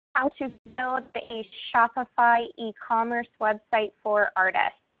how to build a Shopify e-commerce website for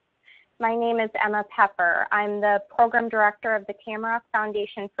artists. My name is Emma Pepper. I'm the Program Director of the Tamarack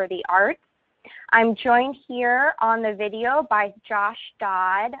Foundation for the Arts. I'm joined here on the video by Josh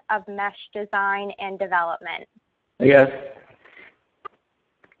Dodd of Mesh Design and Development. Hey guys.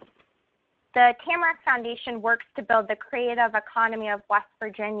 The Tamarack Foundation works to build the creative economy of West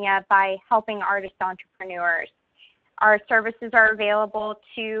Virginia by helping artist entrepreneurs. Our services are available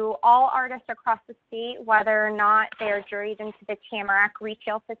to all artists across the state, whether or not they are juried into the Tamarack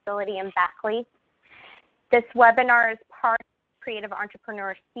retail facility in Beckley. This webinar is part of the Creative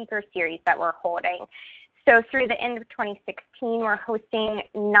Entrepreneur Speaker Series that we're holding. So through the end of 2016, we're hosting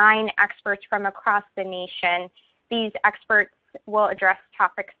 9 experts from across the nation. These experts will address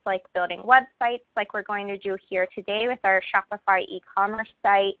topics like building websites, like we're going to do here today with our Shopify e-commerce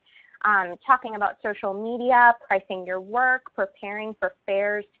site, talking about social media, pricing your work, preparing for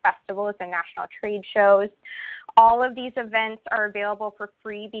fairs, festivals, and national trade shows. All of these events are available for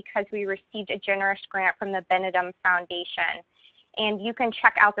free because we received a generous grant from the Benedum Foundation. And you can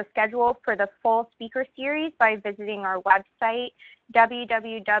check out the schedule for the full speaker series by visiting our website,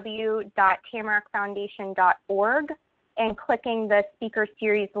 www.tamarackfoundation.org, and clicking the speaker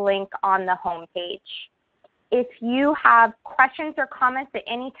series link on the homepage. If you have questions or comments at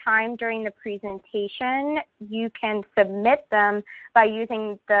any time during the presentation, you can submit them by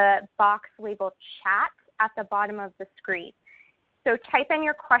using the box labeled chat at the bottom of the screen. So type in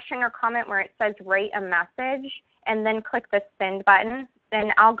your question or comment where it says write a message and then click the send button.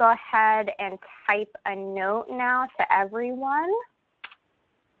 Then I'll go ahead and type a note now to everyone.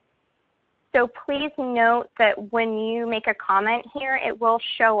 So please note that when you make a comment here, it will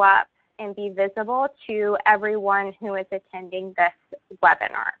show up and be visible to everyone who is attending this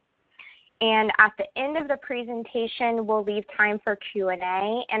webinar. And at the end of the presentation, we'll leave time for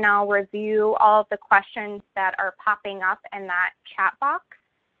Q&A, and I'll review all of the questions that are popping up in that chat box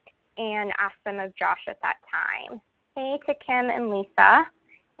and ask them of Josh at that time. Hey to Kim and Lisa,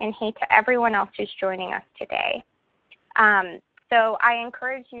 and hey to everyone else who's joining us today. So I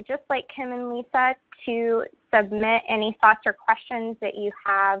encourage you, just like Kim and Lisa, to submit any thoughts or questions that you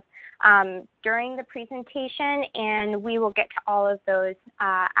have during the presentation, and we will get to all of those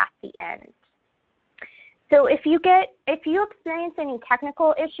at the end. So if you experience any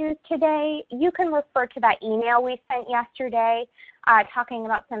technical issues today, you can refer to that email we sent yesterday talking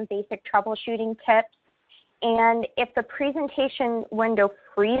about some basic troubleshooting tips. And if the presentation window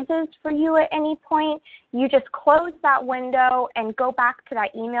freezes for you at any point, you just close that window and go back to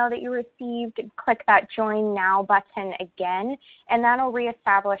that email that you received, click that Join Now button again, and that'll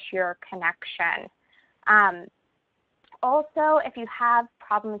reestablish your connection. Also, if you have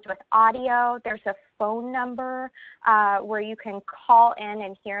problems with audio, there's a phone number where you can call in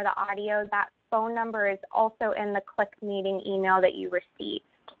and hear the audio. That phone number is also in the Click Meeting email that you received.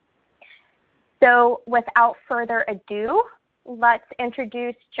 So without further ado, let's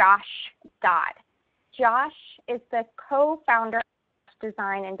introduce Josh Dodd. Josh is the co-founder of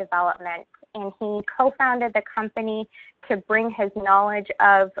Design and Development, and he co-founded the company to bring his knowledge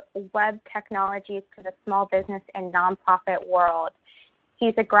of web technologies to the small business and nonprofit world.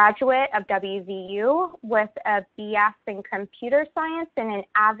 He's a graduate of WVU with a BS in computer science and an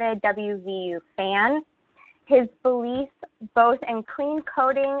avid WVU fan. His belief both in clean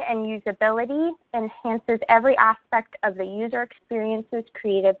coding and usability enhances every aspect of the user experiences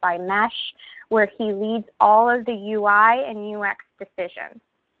created by Mesh, where he leads all of the UI and UX decisions.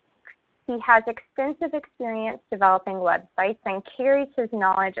 He has extensive experience developing websites and carries his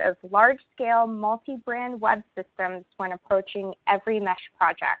knowledge of large-scale multi-brand web systems when approaching every Mesh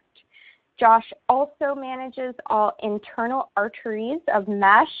project. Josh also manages all internal arteries of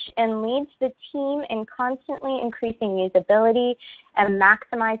Mesh and leads the team in constantly increasing usability and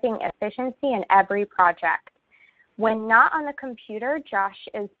maximizing efficiency in every project. When not on the computer, Josh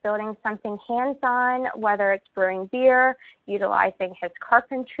is building something hands-on, whether it's brewing beer, utilizing his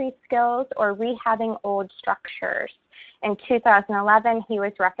carpentry skills, or rehabbing old structures. In 2011, he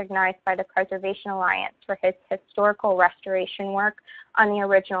was recognized by the Preservation Alliance for his historical restoration work on the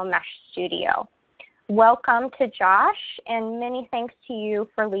original Mesh studio. Welcome to Josh, and many thanks to you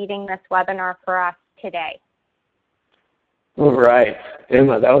for leading this webinar for us today. All right,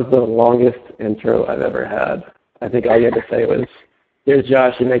 Emma, that was the longest intro I've ever had. I think all you had to say was, here's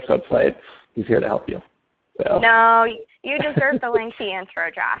Josh, he makes websites, he's here to help you. So. No, you deserve the lengthy intro,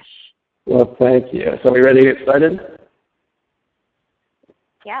 Josh. Well, thank you. So are we ready to get started?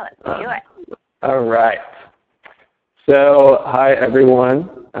 Yeah, let's do it. All right. So, hi everyone.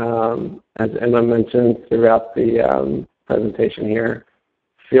 As Emma mentioned throughout the presentation here,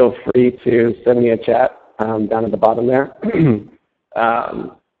 feel free to send me a chat down at the bottom there.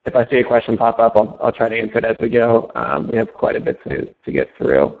 If I see a question pop up, I'll try to answer it as we go. We have quite a bit to get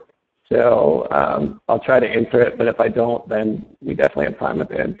through. So I'll try to answer it, but if I don't, then we definitely have time at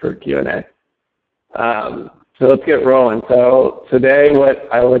the end for Q&A. So let's get rolling. So today what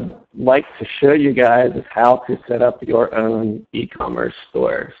I would like to show you guys is how to set up your own e-commerce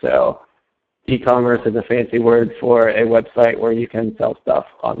store. So e-commerce is a fancy word for a website where you can sell stuff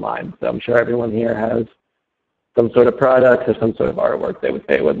online. So I'm sure everyone here has some sort of product or some sort of artwork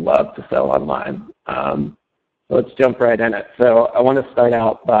they would love to sell online. So let's jump right in it. So I want to start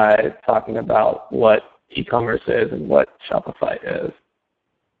out by talking about what e-commerce is and what Shopify is.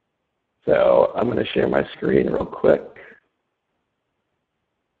 So I'm going to share my screen real quick.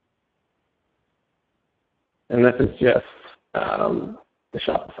 And this is just the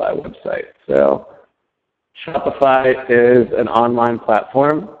Shopify website. So Shopify is an online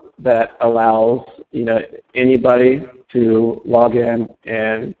platform that allows anybody to log in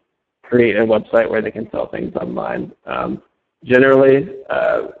and create a website where they can sell things online. Generally,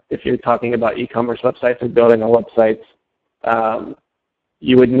 if you're talking about e-commerce websites or building a website,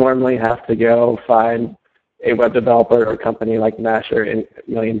 you would normally have to go find a web developer or company like Mesh or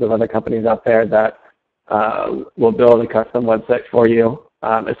millions of other companies out there that will build a custom website for you.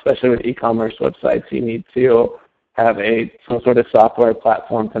 Especially with e-commerce websites, you need to have some sort of software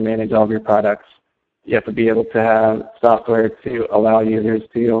platform to manage all of your products. You have to be able to have software to allow users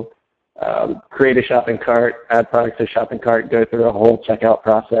to create a shopping cart, add products to a shopping cart, go through a whole checkout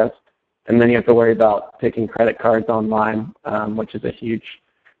process. And then you have to worry about taking credit cards online, which is a huge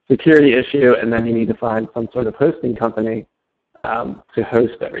security issue. And then you need to find some sort of hosting company to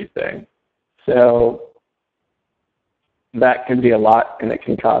host everything. So that can be a lot, and it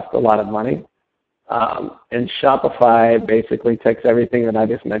can cost a lot of money. And Shopify basically takes everything that I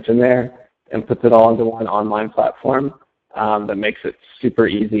just mentioned there and puts it all into one online platform that makes it super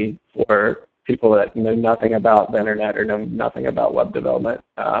easy for people that know nothing about the internet or know nothing about web development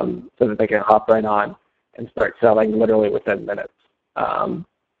so that they can hop right on and start selling literally within minutes.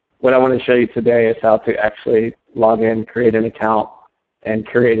 What I want to show you today is how to actually log in, create an account, and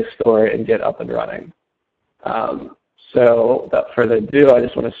create a store and get up and running. So without further ado, I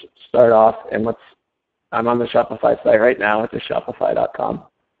just want to start off, and I'm on the Shopify site right now. It's shopify.com.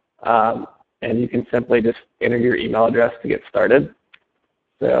 And you can simply just enter your email address to get started.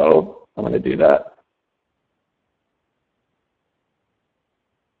 So I'm going to do that.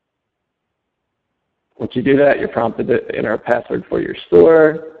 Once you do that, you're prompted to enter a password for your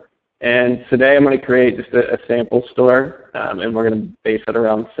store. And today I'm going to create just a sample store, and we're going to base it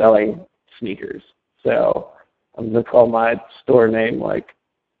around selling sneakers. So I'm going to call my store name like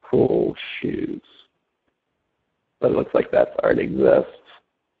Cool Shoes. But it looks like that already exists.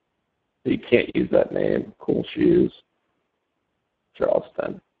 So you can't use that name, Cool Shoes,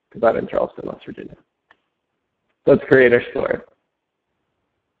 Charleston, because I'm in Charleston, West Virginia. So let's create our store.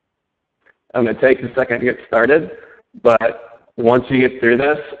 I'm going to take a second to get started, but once you get through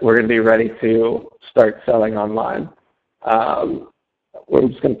this, we're going to be ready to start selling online. We're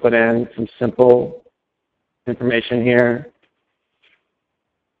just going to put in some simple information here.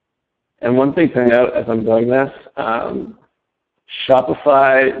 And one thing to note as I'm doing this,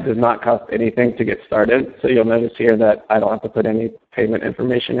 Shopify does not cost anything to get started. So you'll notice here that I don't have to put any payment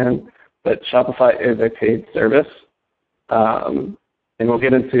information in, but Shopify is a paid service. And we'll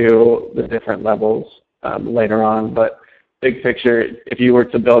get into the different levels later on. But big picture, if you were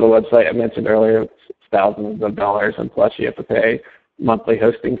to build a website, I mentioned earlier, it's thousands of dollars, and plus you have to pay monthly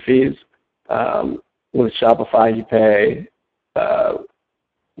hosting fees. With Shopify, you pay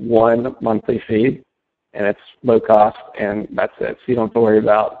one monthly fee, and it's low cost, and that's it. So you don't have to worry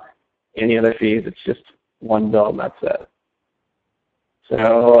about any other fees. It's just one bill, and that's it.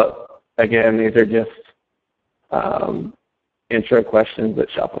 So again, these are just intro questions that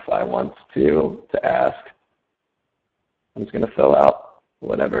Shopify wants to ask. I'm just going to fill out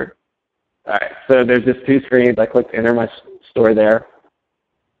whatever. All right, so there's just two screens. I clicked enter my store there.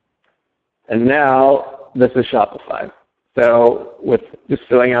 And now this is Shopify. So with just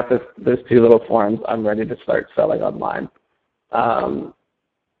filling out those two little forms, I'm ready to start selling online. To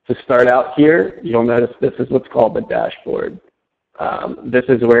start out here, you'll notice this is what's called the dashboard. This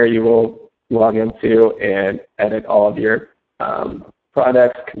is where you will log into and edit all of your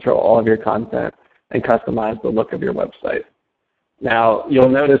products, control all of your content, and customize the look of your website. Now, you'll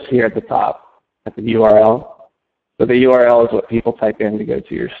notice here at the top, at the URL, so the URL is what people type in to go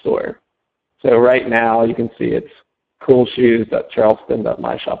to your store. So right now, you can see it's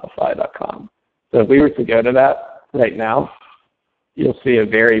coolshoes.charleston.myshopify.com. So if we were to go to that right now, you'll see a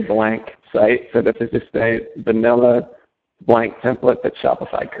very blank site. So this is just a vanilla blank template that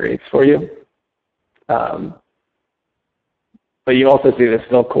Shopify creates for you. But you also see this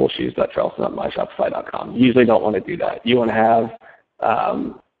still coolshoes.charleston.myshopify.com. You usually don't want to do that. You want to have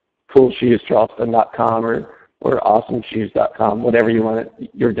coolshoescharleston.com or awesomeshoes.com, whatever you want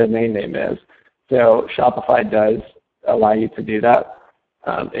your domain name is. So Shopify does allow you to do that.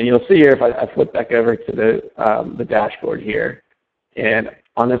 And you'll see here if I flip back over to the dashboard here, and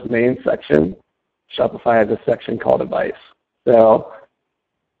on this main section, Shopify has a section called Advice. So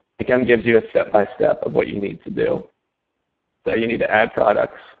it kind of gives you a step-by-step of what you need to do. So you need to add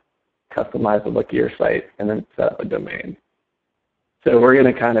products, customize the look of your site, and then set up a domain. So we're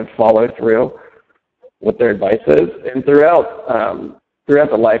going to kind of follow through what their advice is. And throughout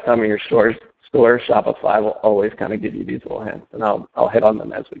the lifetime of your store, Shopify will always kind of give you these little hints, and I'll hit on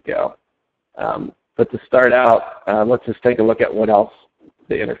them as we go. But to start out, let's just take a look at what else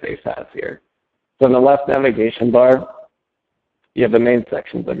the interface has here. So in the left navigation bar, you have the main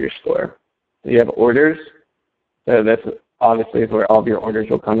sections of your store. So you have orders. So this obviously is where all of your orders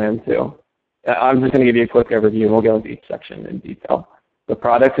will come into. I'm just going to give you a quick overview. We'll go into each section in detail. The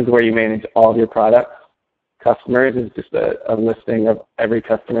products is where you manage all of your products. Customers is just a listing of every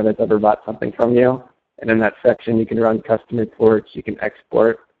customer that's ever bought something from you. And in that section, you can run customer reports. You can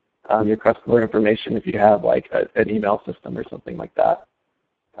export your customer information if you have like an email system or something like that.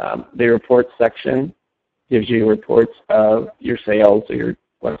 The reports section gives you reports of your sales or your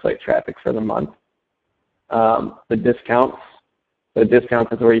website traffic for the month. The discounts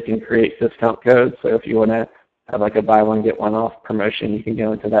is where you can create discount codes. So if you want to have like a buy one, get one off promotion, you can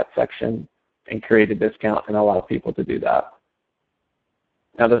go into that section and create a discount and allow people to do that.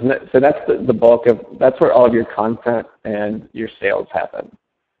 Now, so that's the bulk of, that's where all of your content and your sales happen.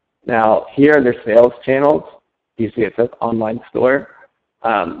 Now, here are their sales channels. You see it says online store.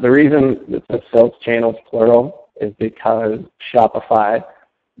 The reason it says sales channels plural is because Shopify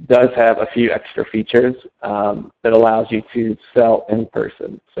does have a few extra features that allows you to sell in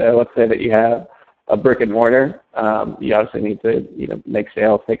person. So let's say that you have a brick and mortar. You obviously need to make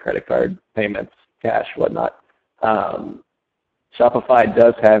sales, take credit card payments, cash, whatnot. Shopify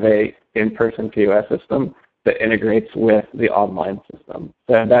does have a in-person POS system that integrates with the online system.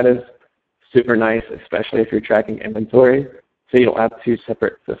 So that is super nice, especially if you're tracking inventory, so you don't have two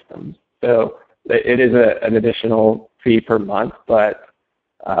separate systems. So it is an additional fee per month, but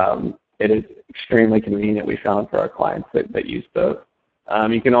it is extremely convenient, we found, for our clients that use both.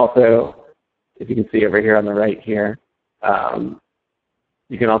 You can also, if you can see over here on the right here,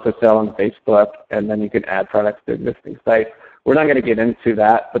 you can also sell on Facebook, and then you can add products to existing sites. We're not going to get into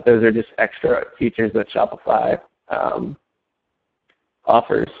that, but those are just extra features that Shopify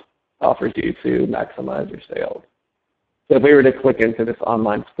offers you to maximize your sales. So if we were to click into this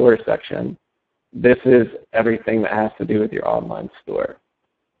online store section, this is everything that has to do with your online store.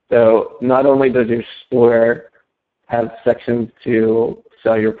 So not only does your store have sections to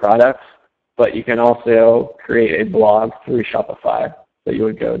sell your products, but you can also create a blog through Shopify. So you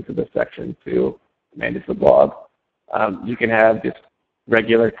would go into the section to manage the blog. You can have just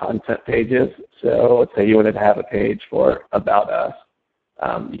regular content pages. So let's say you wanted to have a page for About Us.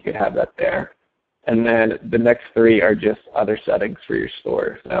 You could have that there. And then the next three are just other settings for your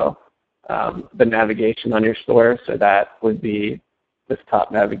store. So the navigation on your store, so that would be this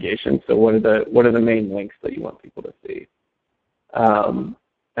top navigation. So what are the main links that you want people to see?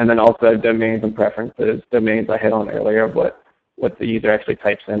 And then also domains and preferences. Domains I hit on earlier of what the user actually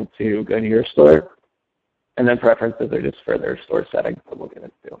types in to go to your store. And then preferences are just further store settings that we'll get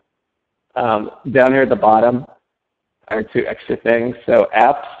into. Down here at the bottom are two extra things. So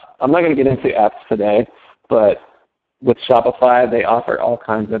apps, I'm not going to get into apps today, but with Shopify, they offer all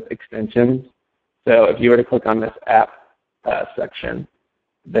kinds of extensions. So if you were to click on this app section,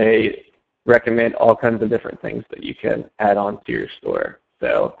 they recommend all kinds of different things that you can add on to your store.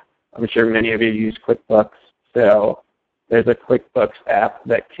 So I'm sure many of you use QuickBooks. So there's a QuickBooks app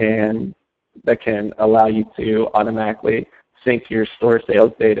that can allow you to automatically sync your store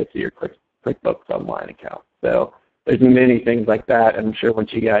sales data to your QuickBooks Online account. So there's many things like that, and I'm sure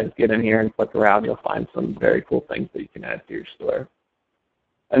once you guys get in here and click around, you'll find some very cool things that you can add to your store.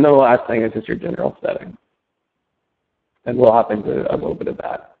 And then the last thing is just your general settings. And we'll hop into a little bit of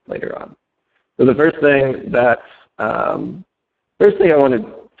that later on. So the first thing I want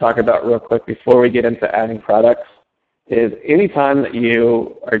to talk about real quick before we get into adding products is anytime that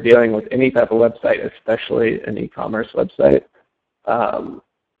you are dealing with any type of website, especially an e-commerce website,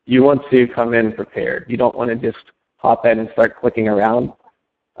 you want to come in prepared. You don't want to just hop in and start clicking around.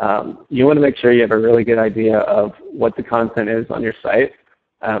 you want to make sure you have a really good idea of what the content is on your site,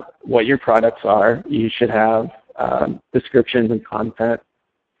 what your products are. You should have descriptions and content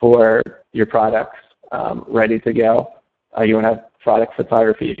for your products ready to go. You want to have product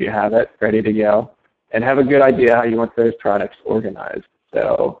photography if you have it ready to go, and have a good idea how you want those products organized.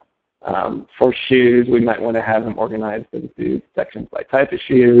 So for shoes, we might want to have them organized into sections by type of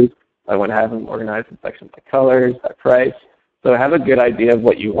shoes. I want to have them organized in sections by colors, by price. So have a good idea of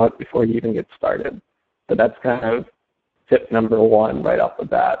what you want before you even get started. So that's kind of tip number one right off the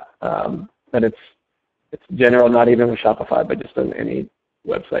bat. And it's general, not even with Shopify, but just on any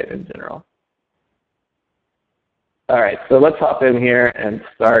website in general. All right, so let's hop in here and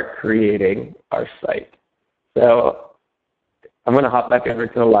start creating our site. So I'm going to hop back over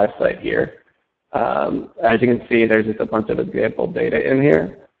to the live site here. As you can see, there's just a bunch of example data in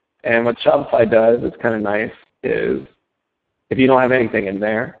here. And what Shopify does, it's kind of nice, is if you don't have anything in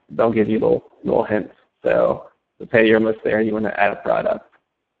there, they'll give you little hints. So let's say you're almost there and you want to add a product.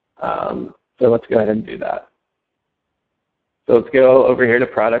 So let's go ahead and do that. So let's go over here to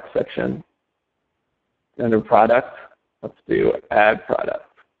product section. Under product, let's do add product.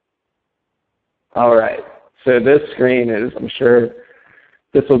 All right, so this screen is, I'm sure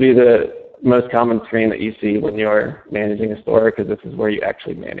this will be the most common screen that you see when you're managing a store, because this is where you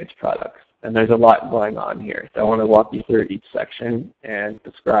actually manage products. And there's a lot going on here. So I want to walk you through each section and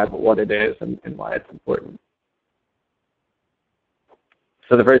describe what it is and why it's important.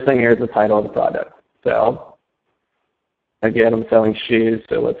 So the first thing here is the title of the product. So again, I'm selling shoes,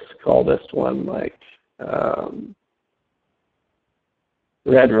 so let's call this one like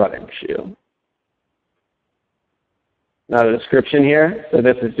red running shoe. Now the description here, so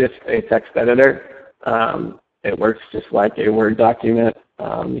this is just a text editor. It works just like a Word document.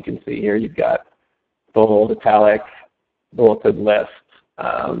 You can see here you've got bold, italic, bulleted list.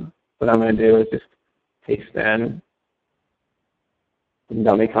 What I'm going to do is just paste in some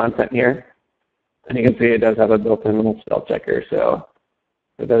dummy content here. And you can see it does have a built-in little spell checker. So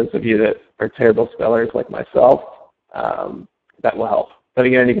for those of you that are terrible spellers like myself, that will help. But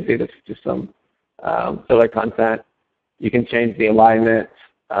again, you can see this is just some filler content. You can change the alignment.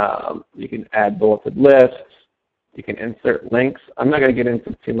 You can add bulleted lists. You can insert links. I'm not going to get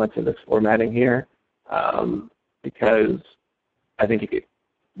into too much of this formatting here because I think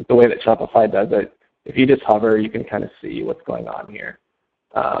the way that Shopify does it, if you just hover, you can kind of see what's going on here.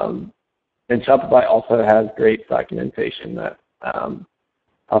 And Shopify also has great documentation that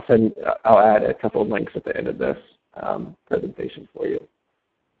I'll add a couple of links at the end of this presentation for you.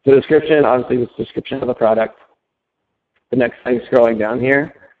 The description, obviously, is the description of the product. The next thing scrolling down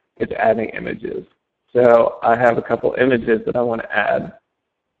here is adding images. So I have a couple images that I want to add.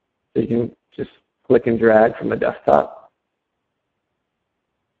 So you can just click and drag from the desktop.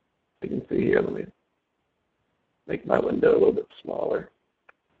 You can see here, let me make my window a little bit smaller.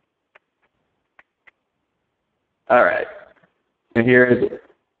 All right, and here is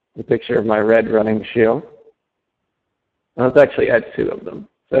the picture of my red running shoe. Now let's actually add two of them.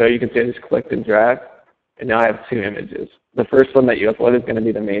 So you can see I just clicked and dragged, and now I have two images. The first one that you upload is going to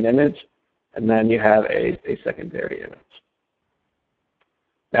be the main image, and then you have a secondary image.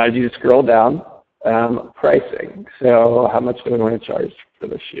 Now as you scroll down, pricing. So how much do we want to charge for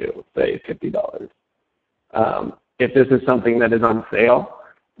the shoe? Say $50. If this is something that is on sale,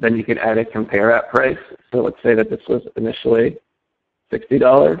 then you can add a compare at price. So let's say that this was initially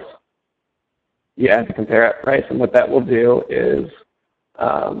 $60. You add the compare at price, and what that will do is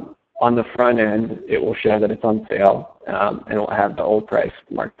on the front end, it will show that it's on sale, and it will have the old price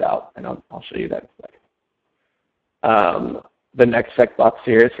marked out, and I'll show you that in a second. The next checkbox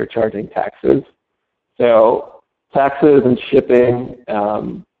here is for charging taxes. So taxes and shipping,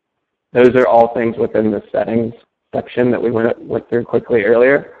 those are all things within the settings section that we went through quickly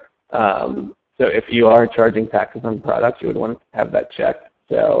earlier. So if you are charging taxes on products, you would want to have that checked.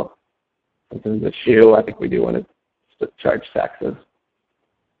 So since it's a shoe, I think we do want to charge taxes.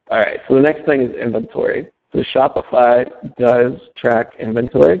 All right, so the next thing is inventory. So Shopify does track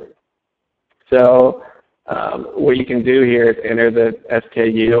inventory. So what you can do here is enter the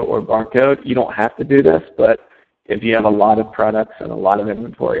SKU or barcode. You don't have to do this, but if you have a lot of products and a lot of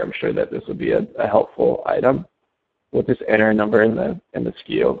inventory, I'm sure that this would be a helpful item. We'll just enter a number in the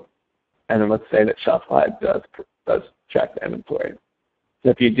SKU, and then let's say that Shopify does track the inventory. So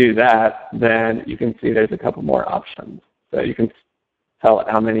if you do that, then you can see there's a couple more options. So you can tell it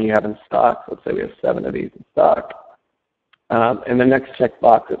how many you have in stock. Let's say we have 7 of these in stock. In the next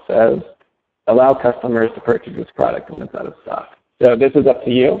checkbox, it says, allow customers to purchase this product when it's out of stock. So this is up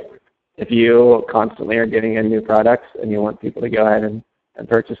to you. If you constantly are getting in new products and you want people to go ahead and and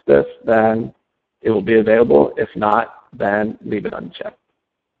purchase this, then it will be available. If not, then leave it unchecked.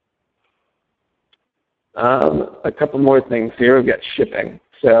 A couple more things here. We've got shipping.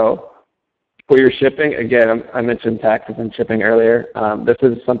 So for your shipping, again, I mentioned taxes and shipping earlier. This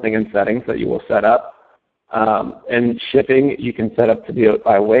is something in settings that you will set up. And shipping, you can set up to do it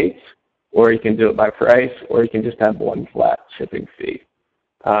by weight, or you can do it by price, or you can just have one flat shipping fee.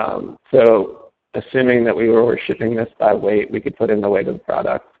 So assuming that we were shipping this by weight, we could put in the weight of the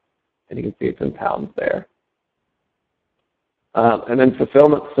product, and you can see it's in pounds there. And then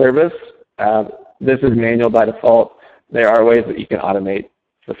fulfillment service, this is manual by default. There are ways that you can automate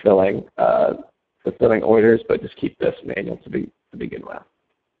fulfilling orders, but just keep this manual to begin with.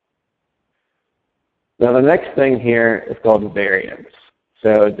 Now the next thing here is called variants.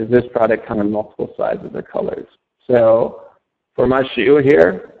 So does this product come in multiple sizes or colors? So for my shoe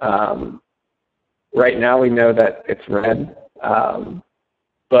here, right now we know that it's red,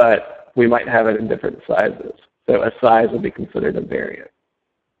 but we might have it in different sizes. So a size would be considered a variant.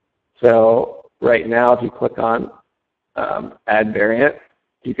 So right now if you click on add variant,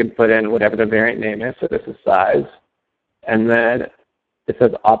 you can put in whatever the variant name is. So this is size. And then it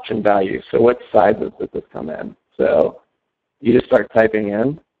says option value. So what sizes does this come in? So you just start typing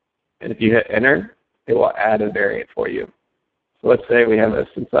in, and if you hit enter, it will add a variant for you. So let's say we have this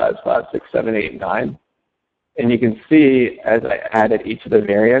in size 5, 6, 7, 8, 9. And you can see as I added each of the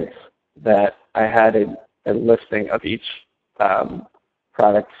variants that I had a listing of each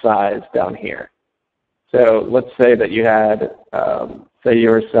product size down here. So let's say that you had, say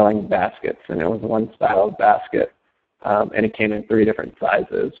you were selling baskets, and it was one style of basket, and it came in 3 different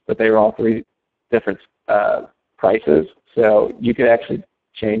sizes, but they were all 3 different prices. So you could actually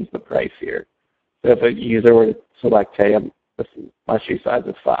change the price here. So if a user were to select, hey, my shoe size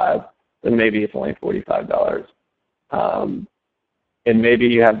is 5, then maybe it's only $45. And maybe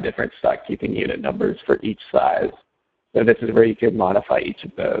you have different stock keeping unit numbers for each size. So this is where you could modify each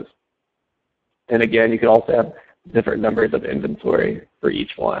of those. And again, you could also have different numbers of inventory for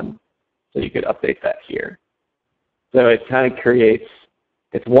each one. So you could update that here. So it kind of creates,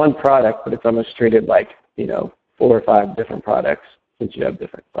 it's one product, but it's almost treated like, 4 or 5 different products since you have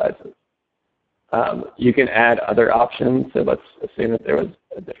different sizes. You can add other options. So let's assume that there was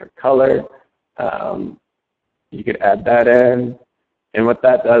a different color. You could add that in. And what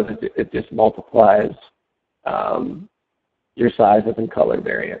that does is it just multiplies your sizes and color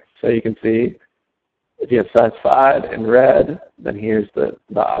variants. So you can see if you have size 5 in red, then here's the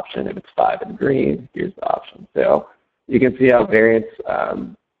option. If it's 5 in green, here's the option. So you can see how variants,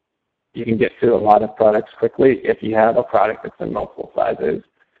 you can get to a lot of products quickly if you have a product that's in multiple sizes,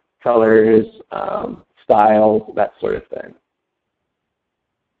 colors, styles, that sort of thing.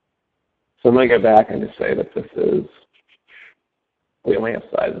 So I'm going to go back and just say that this is, we only have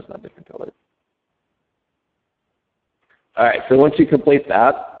sizes, not different colors. All right, so once you complete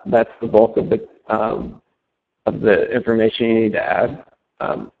that, that's the bulk of the information you need to add.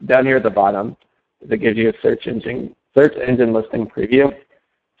 Down here at the bottom, it gives you a search engine listing preview.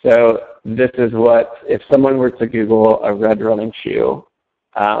 So this is what, if someone were to Google a red running shoe,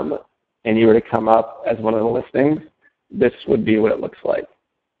 and you were to come up as one of the listings, this would be what it looks like.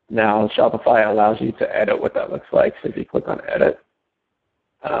 Now, Shopify allows you to edit what that looks like. So if you click on edit,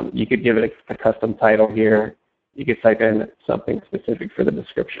 you could give it a custom title here. You could type in something specific for the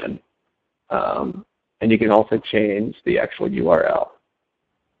description. And you can also change the actual URL.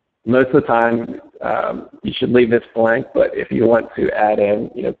 Most of the time, you should leave this blank, but if you want to add in,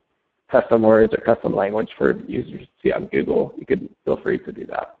 custom words or custom language for users to see on Google, you could feel free to do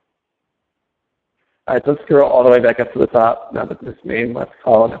that. All right, so let's scroll all the way back up to the top. Now that this main left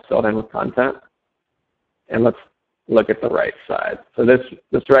column is filled in with content, and let's look at the right side. So this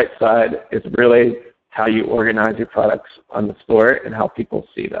right side is really how you organize your products on the store and how people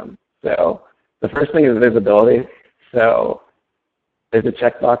see them. So the first thing is visibility. So there's a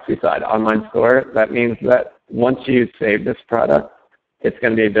checkbox beside online store. That means that once you save this product, it's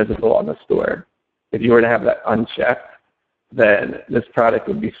going to be visible on the store. If you were to have that unchecked, then this product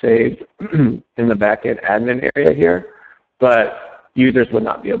would be saved in the backend admin area here, but users would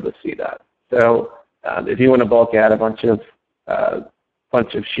not be able to see that. So if you want to bulk add a bunch of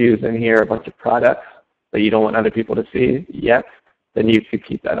shoes in here, a bunch of products that you don't want other people to see yet, then you could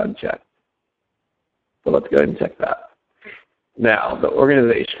keep that unchecked. So let's go ahead and check that. Now, the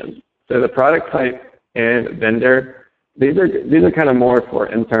organization. So the product type and vendor, these are kind of more for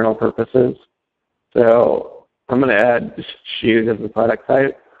internal purposes. So I'm going to add just shoes as the product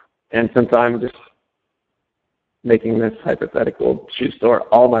type. And since I'm just making this hypothetical shoe store,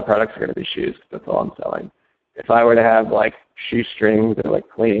 all my products are going to be shoes. That's all I'm selling. If I were to have like shoestrings or like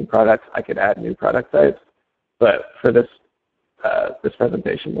cleaning products, I could add new product types. But for this this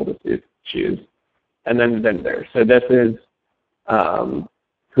presentation, we'll just do shoes. And then vendor. So this is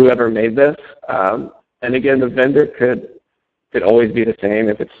whoever made this. And again, the vendor could always be the same.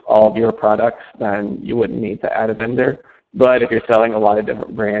 If it's all of your products, then you wouldn't need to add a vendor. But if you're selling a lot of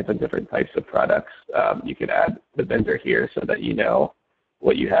different brands and different types of products, you could add the vendor here so that you know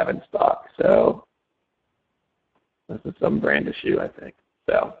what you have in stock. So this is some brand issue, I think.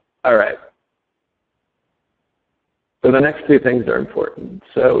 So, all right. So the next two things are important.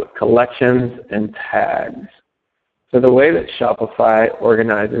 So collections and tags. So the way that Shopify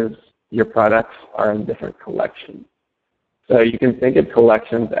organizes your products are in different collections. So you can think of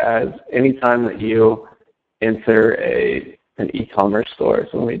collections as any time that you enter an e-commerce store.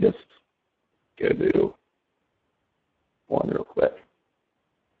 So let me just go to one real quick.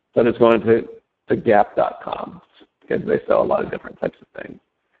 So just going to Gap.com because they sell a lot of different types of things.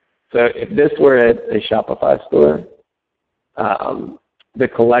 So if this were a Shopify store, the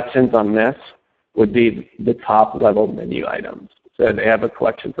collections on this would be the top level menu items. So they have a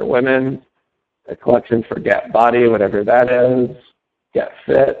collection for women, a collection for Gap Body, whatever that is, Gap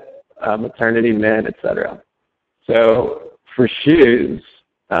Fit, maternity, men, etc. So for shoes,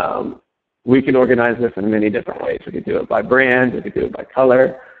 we can organize this in many different ways. We could do it by brand, we could do it by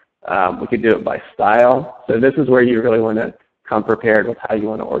color, we could do it by style. So this is where you really want to come prepared with how you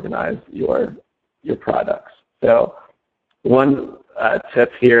want to organize your products. So one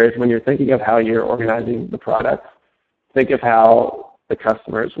tip here is when you're thinking of how you're organizing the products, think of how the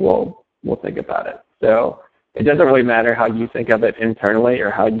customers will think about it. So it doesn't really matter how you think of it internally or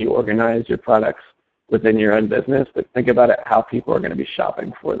how you organize your products within your own business, but think about it how people are going to be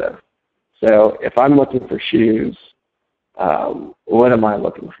shopping for this. So if I'm looking for shoes, what am I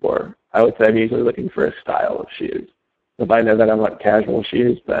looking for? I would say I'm usually looking for a style of shoes. If I know that I want casual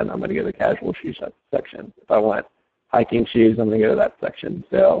shoes, then I'm going to go to the casual shoes section. If I want hiking shoes, I'm going to go to that section.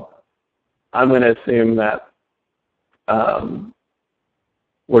 So I'm going to assume that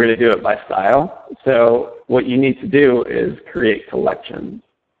we're going to do it by style. So what you need to do is create collections.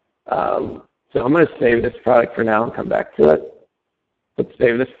 So I'm going to save this product for now and come back to it. Let's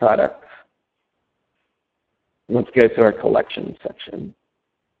save this product. And let's go to our collections section.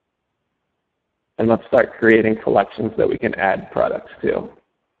 And let's start creating collections that we can add products to.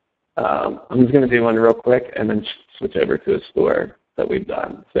 I'm just going to do one real quick and then switch over to a store that we've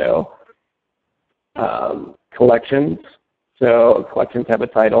done. So collections. So collections have a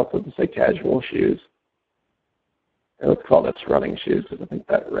title, so just say casual shoes. And let's call this running shoes because I think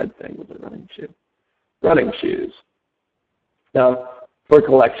that red thing was a running shoe. Running shoes. Now for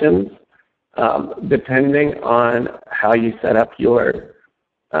collections, depending on how you set up your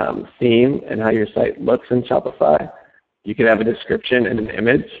theme and how your site looks in Shopify, you can have a description and an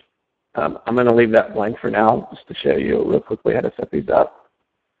image. I'm going to leave that blank for now just to show you real quickly how to set these up.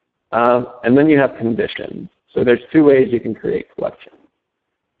 And then you have conditions. So there's two ways you can create collections.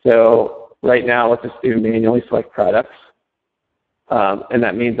 So right now, let's just do manually select products. And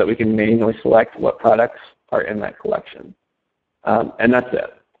that means that we can manually select what products are in that collection. And that's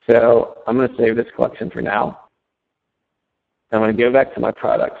it. So I'm going to save this collection for now. I'm going to go back to my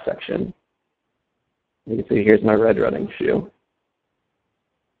products section. You can see here's my red running shoe.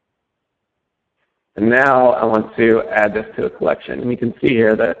 And now I want to add this to a collection. And you can see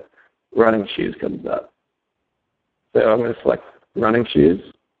here that running shoes comes up. So I'm going to select running shoes.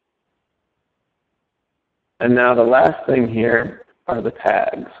 And now the last thing here are the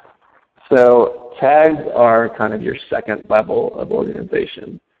tags. So tags are kind of your second level of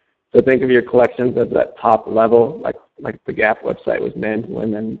organization. So think of your collections as that top level, like the Gap website was men,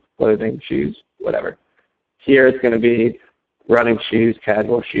 women, clothing, shoes, whatever. Here it's going to be running shoes,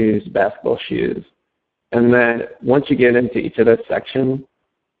 casual shoes, basketball shoes. And then once you get into each of those sections,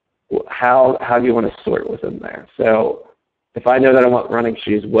 how do you want to sort within there? So if I know that I want running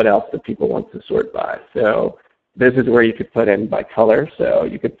shoes, what else do people want to sort by? So this is where you could put in by color. So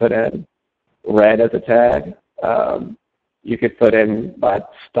you could put in red as a tag. You could put in by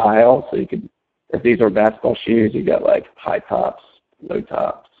style. So you could, if these are basketball shoes, you got like high tops, low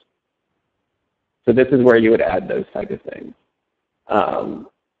tops. So this is where you would add those type of things.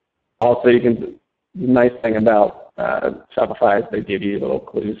 Also, you can. The nice thing about Shopify is they give you little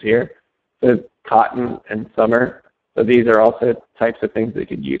clues here. So cotton and summer. So these are also types of things that you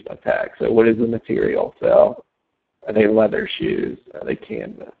could use by tag. So what is the material? So are they leather shoes? Are they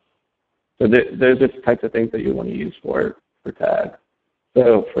canvas? So those are the types of things that you want to use for tag.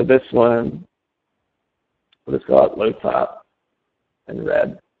 So for this one, we'll just call it low top and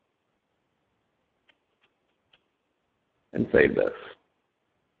red. and save this.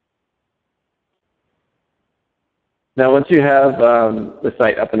 Now, once you have the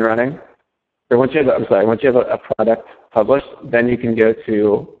site up and running, or once you have, once you have a product published, then you can go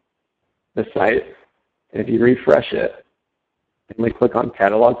to the site, and if you refresh it, and we click on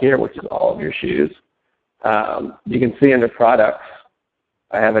catalog here, which is all of your shoes, you can see under products,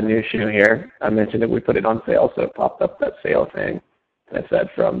 I have a new shoe here. I mentioned that we put it on sale, so it popped up that sale thing, and it said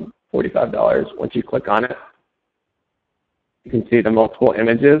from $45. Once you click on it, you can see the multiple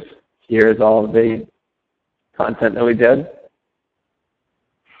images. Here's all of the content that we did,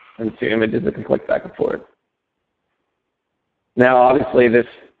 and 2 images that can click back and forth. Now, obviously, this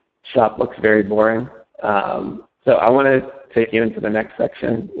shop looks very boring, so I want to take you into the next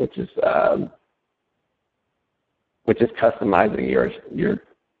section, which is customizing your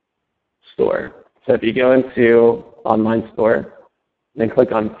store. So if you go into Online Store, then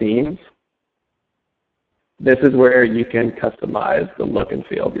click on Themes, this is where you can customize the look and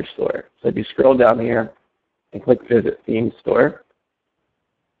feel of your store. So if you scroll down here and click Visit Theme Store,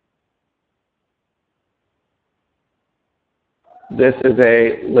 this is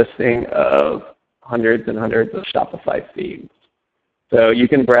a listing of hundreds and hundreds of Shopify themes. So you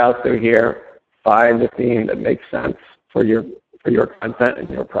can browse through here, find a theme that makes sense for your content and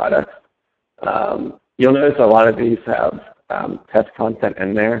your products. You'll notice a lot of these have test content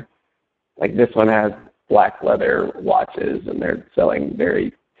in there. Like this one has black leather watches, and they're selling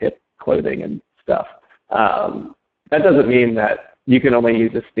very hip clothing and stuff. That doesn't mean that you can only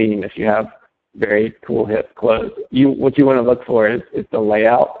use this theme if you have very cool hip clothes. What you want to look for is the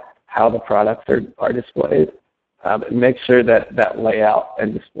layout, how the products are displayed, and make sure that that layout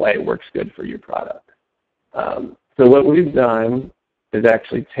and display works good for your product. So what we've done is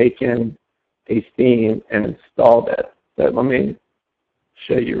actually taken a theme and installed it. So let me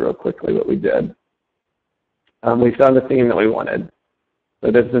show you real quickly what we did. We found the theme that we wanted.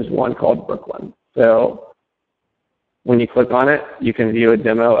 So this is one called Brooklyn. So when you click on it, you can view a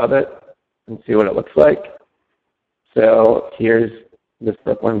demo of it and see what it looks like. So here's this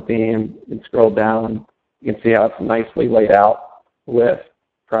Brooklyn theme. You can scroll down. You can see how it's nicely laid out with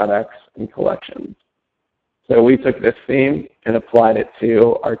products and collections. So we took this theme and applied it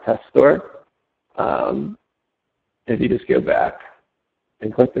to our test store. If you just go back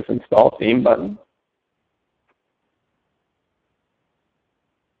and click this Install Theme button,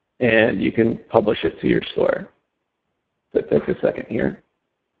 and you can publish it to your store. So it takes a second here.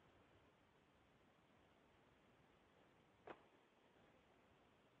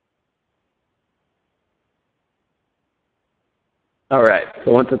 All right,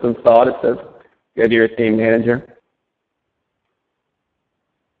 so once it's installed, it says go to your theme manager.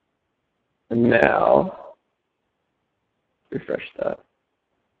 And now, refresh that.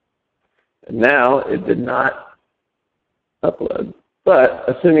 And now it did not upload. But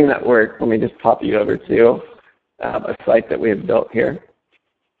assuming that worked, let me just pop you over to a site that we have built here.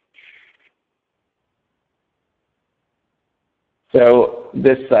 So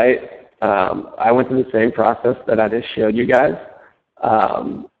this site, I went through the same process that I just showed you guys,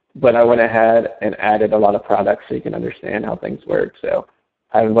 but I went ahead and added a lot of products so you can understand how things work. So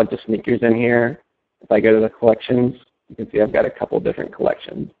I have a bunch of sneakers in here. If I go to the collections, you can see I've got a couple different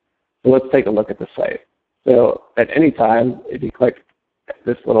collections. So let's take a look at the site. So at any time, if you click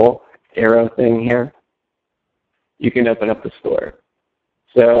this little arrow thing here, you can open up the store.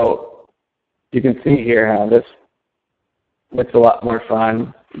 So you can see here how this looks a lot more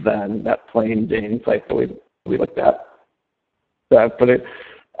fun than that plain Jane site that we looked at. So I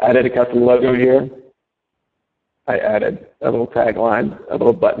added a custom logo here. I added a little tagline, a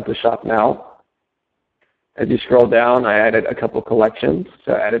little button to shop now. As you scroll down, I added a couple collections.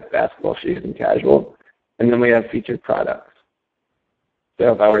 So I added basketball shoes and casual. And then we have featured products.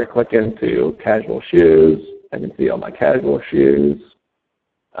 So if I were to click into casual shoes, I can see all my casual shoes.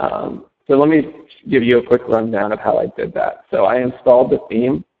 So let me give you a quick rundown of how I did that. So I installed the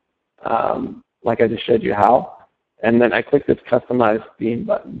theme, like I just showed you how, and then I clicked this Customize Theme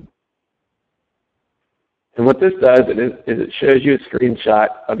button. And what this does is it shows you a screenshot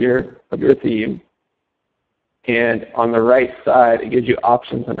of your theme, and on the right side, it gives you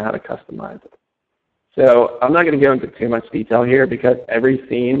options on how to customize it. So I'm not going to go into too much detail here because every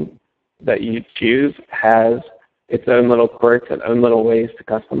theme that you choose has its own little quirks and own little ways to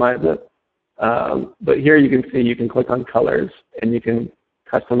customize it. But here you can see you can click on colors and you can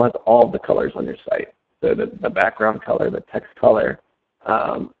customize all of the colors on your site. So the background color, the text color,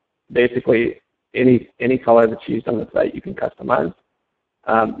 basically any color that's used on the site you can customize.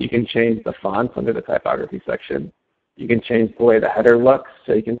 You can change the fonts under the typography section. You can change the way the header looks,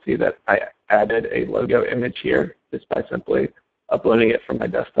 so you can see that I added a logo image here just by simply uploading it from my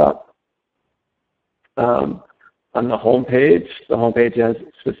desktop. On the home page has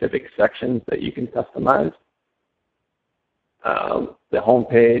specific sections that you can customize. The home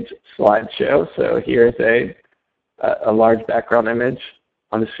page slideshow. So here's a large background image.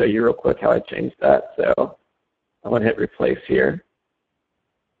 I'll just show you real quick how I changed that. So I'm going to hit replace here.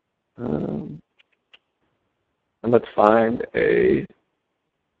 And let's find a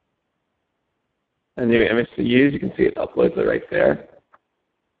new image to use. You can see it uploads it right there.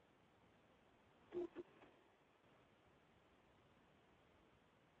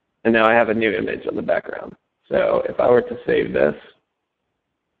 And now I have a new image on the background. So if I were to save this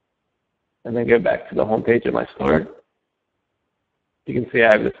and then go back to the home page of my store, you can see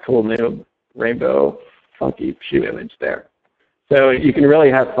I have this cool new rainbow funky shoe image there. So you can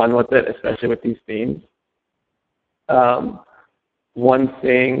really have fun with it, especially with these themes. One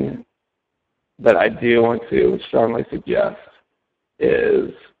thing that I do want to strongly suggest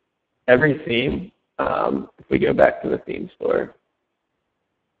is every theme, if we go back to the theme store,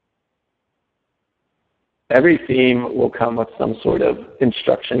 every theme will come with some sort of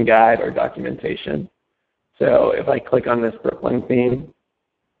instruction guide or documentation. So if I click on this Brooklyn theme,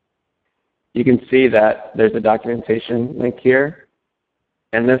 you can see that there's a documentation link here.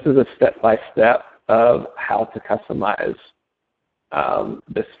 And this is a step-by-step of how to customize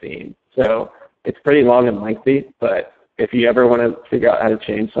this theme. So it's pretty long and lengthy, but if you ever want to figure out how to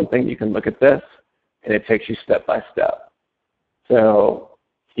change something, you can look at this, and it takes you step-by-step. So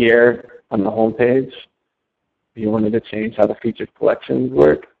here on the home page, if you wanted to change how the featured collections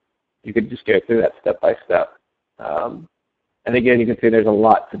work, you could just go through that step-by-step. And again, you can see there's a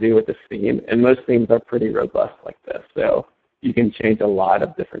lot to do with this theme, and most themes are pretty robust like this. So you can change a lot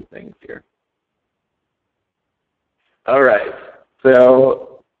of different things here. All right,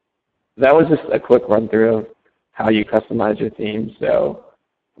 so that was just a quick run through of how you customize your theme. So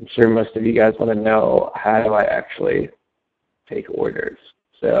I'm sure most of you guys want to know, how do I actually take orders?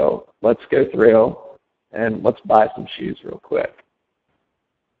 So let's go through and let's buy some shoes real quick.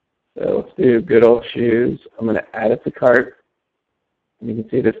 So let's do good old shoes. I'm going to add it to cart. And you can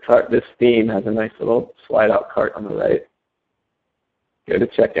see this theme has a nice little slide out cart on the right. Go to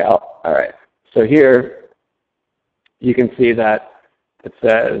checkout. All right. So here you can see that it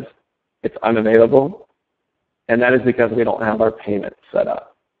says it's unavailable, and that is because we don't have our payment set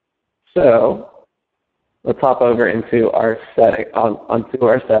up. So let's hop over into our onto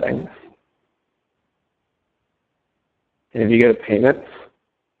our settings. And if you go to payments,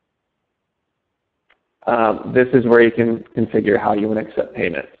 this is where you can configure how you want to accept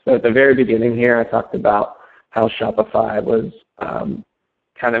payments. So at the very beginning here, I talked about how Shopify was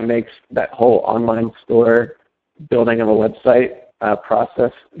kind of makes that whole online store building of a website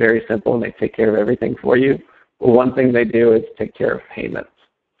process very simple, and they take care of everything for you. Well, one thing they do is take care of payments.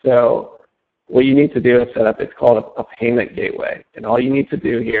 So what you need to do is set up, it's called a payment gateway. And all you need to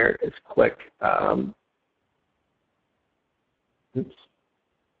do here is click, is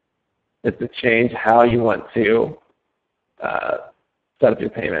to change how you want to set up your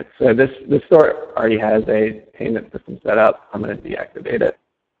payments. So this store already has a payment system set up. I'm going to deactivate it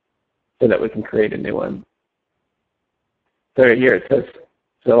so that we can create a new one. So here it says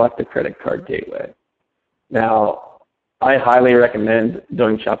select the credit card gateway. Now, I highly recommend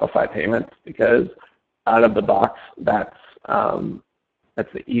doing Shopify payments because out of the box, that's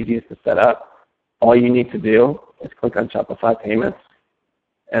the easiest to set up. All you need to do is click on Shopify payments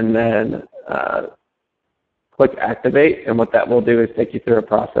and then click activate, and what that will do is take you through a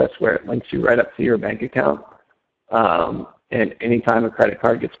process where it links you right up to your bank account. And anytime a credit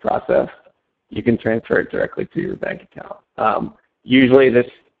card gets processed, you can transfer it directly to your bank account. Usually this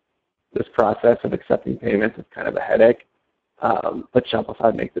process of accepting payments is kind of a headache, but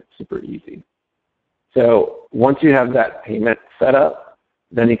Shopify makes it super easy. So once you have that payment set up,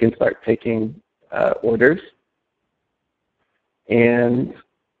 then you can start taking orders. And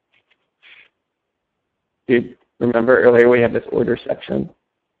remember earlier we have this order section.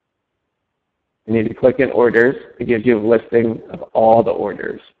 You need to click in orders. It gives you a listing of all the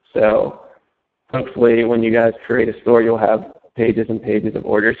orders. So hopefully when you guys create a store, you'll have pages and pages of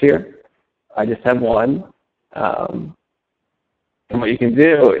orders here. I just have one. And what you can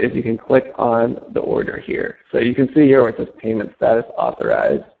do is you can click on the order here. So you can see here where it says payment status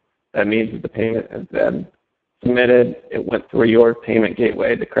authorized. That means that the payment has been submitted. It went through your payment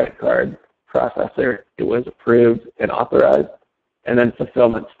gateway, the credit card processor. It was approved and authorized. And then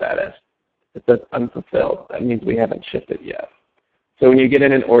fulfillment status. It says unfulfilled. That means we haven't shipped it yet. So when you get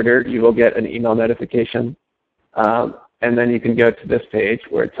in an order, you will get an email notification. And then you can go to this page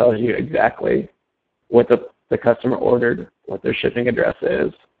where it tells you exactly what the the customer ordered, what their shipping address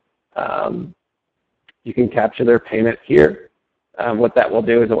is. You can capture their payment here. What that will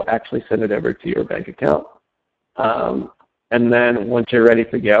do is it will actually send it over to your bank account. And then once you're ready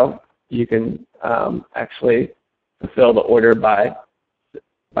to go, you can actually fulfill the order by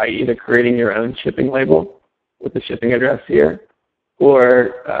either creating your own shipping label with the shipping address here,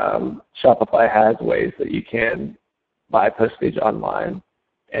 or Shopify has ways that you can buy postage online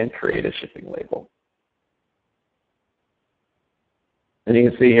and create a shipping label. And you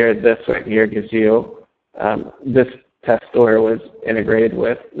can see here, this right here gives you, this test store was integrated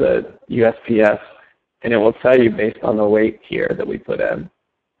with the USPS, and it will tell you based on the weight here that we put in,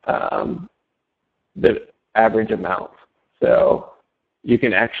 the average amount. So you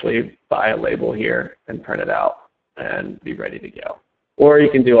can actually buy a label here and print it out and be ready to go. Or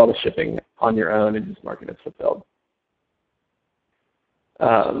you can do all the shipping on your own and just mark it as fulfilled.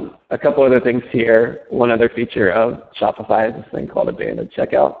 A couple other things here. One other feature of Shopify is this thing called abandoned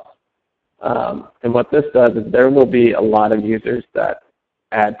checkout. And what this does is there will be a lot of users that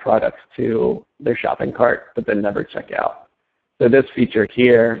add products to their shopping cart but then never check out. So this feature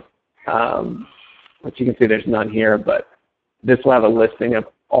here, which you can see there's none here, but this will have a listing of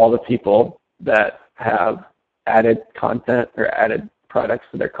all the people that have added content or added products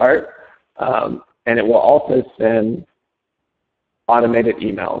to their cart. And it will also send automated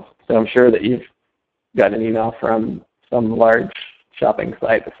emails. So I'm sure that you've got an email from some large shopping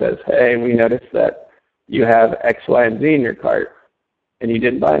site that says, hey, we noticed that you have X, Y, and Z in your cart and you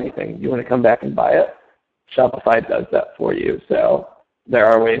didn't buy anything. You want to come back and buy it? Shopify does that for you. So there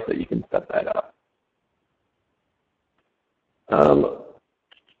are ways that you can set that up.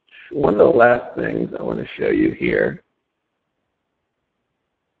 One of the last things I want to show you here,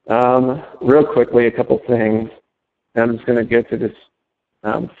 real quickly, a couple things. I'm just going to go through this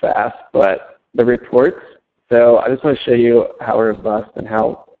fast, but the reports. So I just want to show you how robust and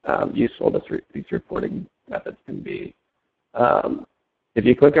how useful these reporting methods can be. If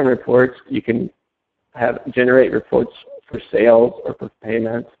you click on reports, you can generate reports for sales or for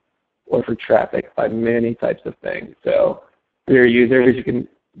payments or for traffic by many types of things. So for your users, you can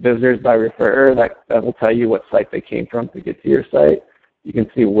visitors by referrer, that will tell you what site they came from to get to your site. You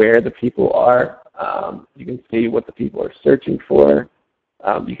can see where the people are. You can see what the people are searching for.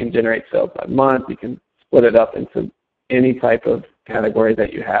 You can generate sales by month. You can split it up into any type of category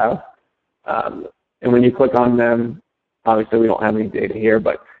that you have. And when you click on them, obviously we don't have any data here,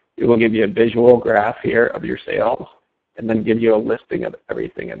 but it will give you a visual graph here of your sales and then give you a listing of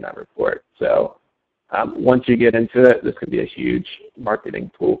everything in that report. So once you get into it, this could be a huge marketing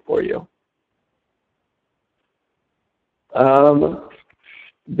tool for you.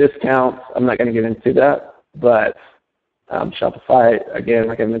 Discounts, I'm not going to get into that, but Shopify, again,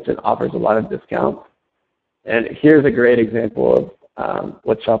 like I mentioned, offers a lot of discounts. And here's a great example of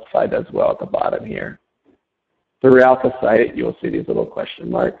what Shopify does well at the bottom here. Throughout the site, you'll see these little question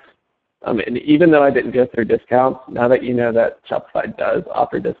marks. And even though I didn't go through discounts, now that you know that Shopify does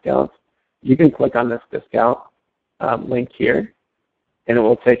offer discounts, you can click on this discount link here, and it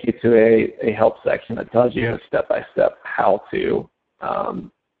will take you to a help section that tells you step-by-step how to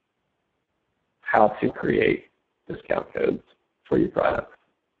create discount codes for your products.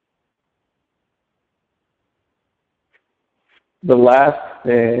 The last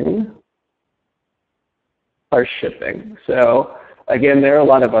thing are shipping. So again, there are a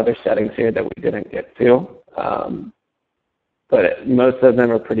lot of other settings here that we didn't get to, but most of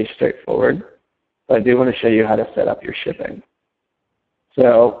them are pretty straightforward. But I do want to show you how to set up your shipping.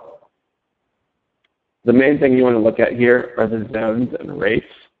 So the main thing you want to look at here are the zones and rates.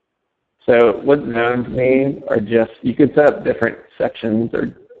 So what zones mean are just, you can set up different sections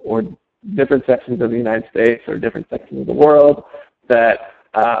or different sections of the United States or different sections of the world that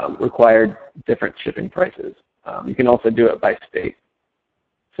require different shipping prices. You can also do it by state.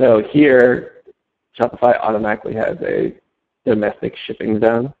 So here, Shopify automatically has a domestic shipping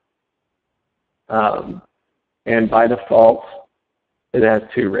zone. And by default, it has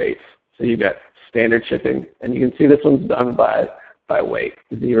two rates. So you've got standard shipping, and you can see this one's done by weight,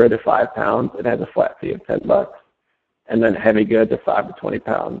 0 to 5 pounds. It has a flat fee of $10. And then heavy goods of 5 to 20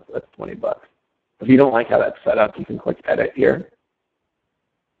 pounds, that's $20. If you don't like how that's set up, you can click Edit here.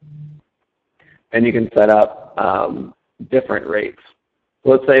 And you can set up different rates. So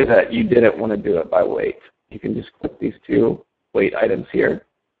let's say that you didn't want to do it by weight. You can just click these two weight items here.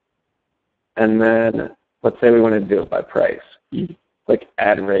 And then let's say we want to do it by price. You click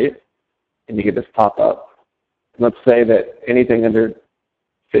Add Rate, and you get this pop-up. Let's say that anything under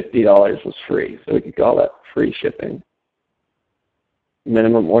 $50 was free, so we could call that free shipping.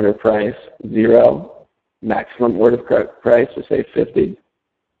 Minimum order price, 0. maximum order price, we say 50,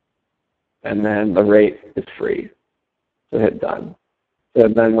 and then the rate is free. So hit done. So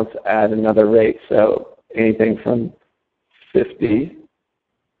then let's add another rate. So anything from 50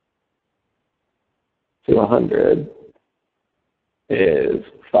 to 100 is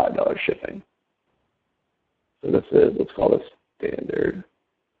 $5 shipping. So this is, let's call this standard.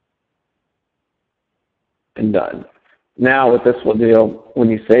 And done. Now what this will do, when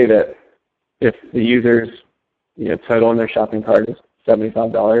you save it, if the user's total in their shopping cart is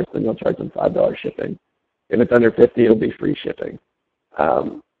 $75, then you'll charge them $5 shipping. If it's under 50, it'll be free shipping.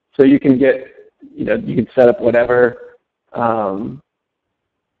 So you can get, you can set up whatever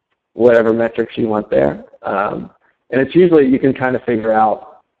metrics you want there. And it's usually, you can kind of figure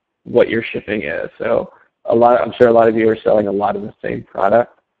out what your shipping is. So I'm sure a lot of you are selling a lot of the same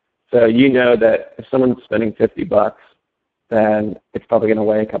product. So you know that if someone's spending $50, then it's probably going to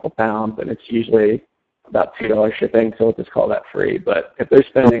weigh a couple pounds, and it's usually about $2 shipping, so we'll just call that free. But if they're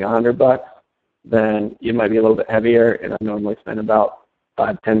spending $100, then you might be a little bit heavier, and I normally spend about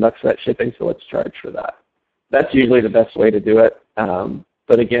 $5-10 for that shipping, so let's charge for that. That's usually the best way to do it.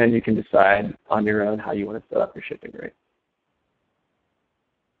 But again, you can decide on your own how you want to set up your shipping rate.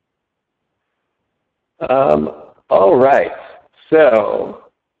 All right, so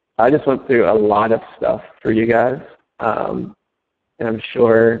I just went through a lot of stuff for you guys, and I'm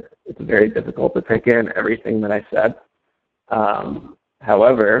sure it's very difficult to take in everything that I said.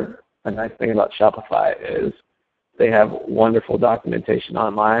 However, a nice thing about Shopify is they have wonderful documentation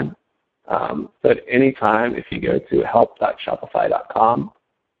online. So at any time, if you go to help.shopify.com,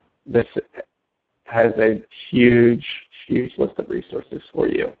 this has a huge, huge list of resources for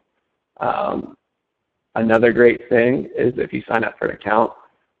you. Another great thing is if you sign up for an account,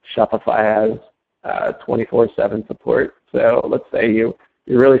 Shopify has 24/7 support. So let's say you're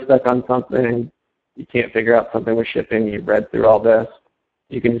really stuck on something, you can't figure out something with shipping, you've read through all this,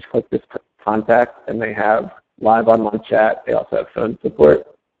 you can just click this contact, and they have live online chat. They also have phone support.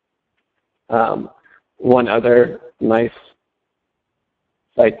 One other nice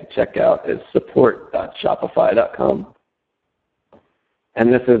site to check out is support.shopify.com.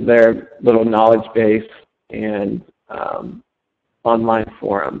 And this is their little knowledge base and online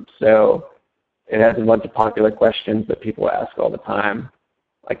forum. So it has a bunch of popular questions that people ask all the time.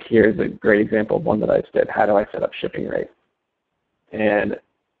 Like here's a great example of one that I just did. How do I set up shipping rates? And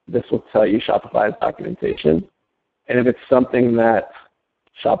this will tell you Shopify's documentation. And if it's something that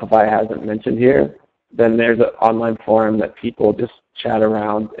Shopify hasn't mentioned here, then there's an online forum that people just chat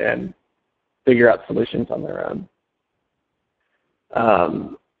around and figure out solutions on their own.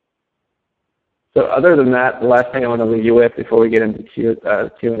 So other than that, the last thing I want to leave you with before we get into Q&A,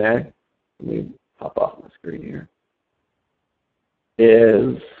 let me pop off my screen here,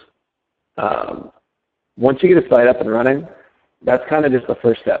 is once you get a site up and running, that's kind of just the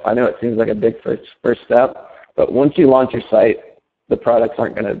first step. I know it seems like a big first step, but once you launch your site, the products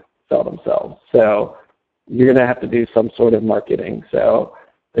aren't going to sell themselves. So you're going to have to do some sort of marketing. So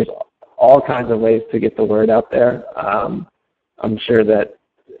there's all kinds of ways to get the word out there. I'm sure that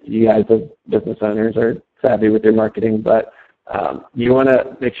you guys as business owners are savvy with your marketing, but you want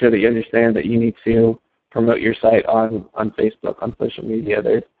to make sure that you understand that you need to promote your site on Facebook, on social media.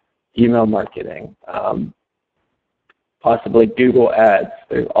 There's email marketing, possibly Google ads.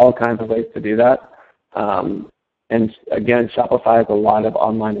 There's all kinds of ways to do that. And again, Shopify has a lot of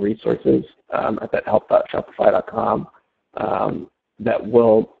online resources at that help.shopify.com that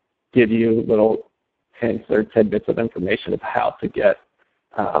will give you little hints or tidbits of information of how to get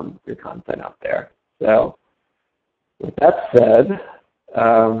your content out there. So with that said,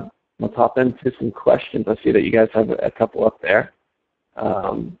 let's hop into some questions. I see that you guys have a couple up there.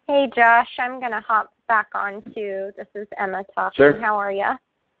 Hey, Josh, I'm going to hop back on too. This is Emma talking. Sure. How are you?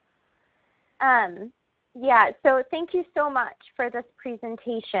 Yeah, so thank you so much for this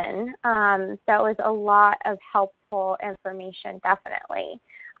presentation. That was a lot of helpful information, definitely.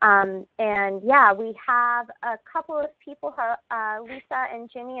 And yeah, we have a couple of people, Lisa and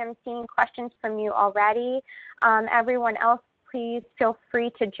Ginny, I'm seeing questions from you already. Everyone else, please feel free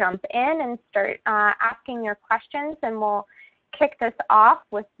to jump in and start asking your questions, and we'll kick this off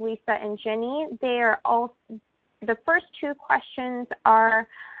with Lisa and Ginny. The first two questions are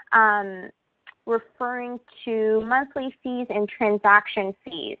referring to monthly fees and transaction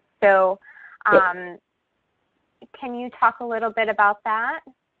fees. So can you talk a little bit about that?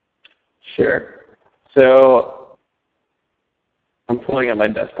 Sure. So I'm pulling up my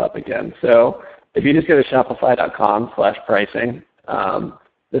desktop again. So if you just go to shopify.com/pricing,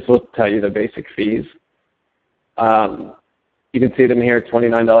 this will tell you the basic fees. You can see them here,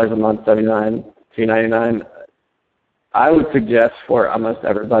 $29 a month, $79 $2.99. I would suggest for almost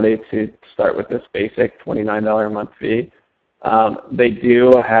everybody to start with this basic $29 a month fee. They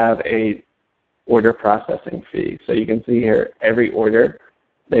do have a order processing fee. So you can see here, every order,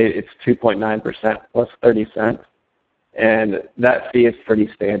 it's 2.9% plus 30 cents. And that fee is pretty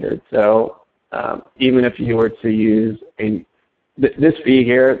standard. So even if you were to use this fee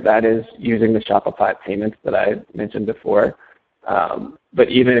here, that is using the Shopify payments that I mentioned before. But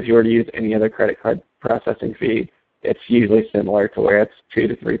even if you were to use any other credit card processing fee, it's usually similar to where it's 2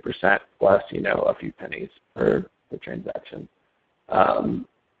 to 3% plus, a few pennies per transaction.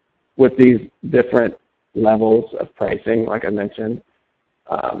 With these different levels of pricing, like I mentioned,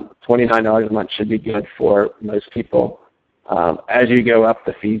 $29 a month should be good for most people. As you go up,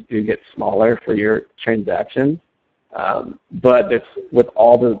 the fees do get smaller for your transactions. But it's with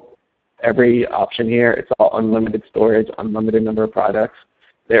every option here, it's all unlimited storage, unlimited number of products.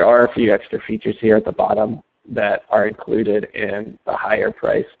 There are a few extra features here at the bottom that are included in the higher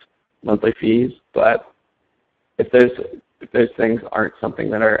priced monthly fees. But if those things aren't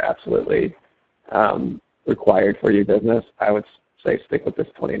something that are absolutely required for your business, I would say stick with this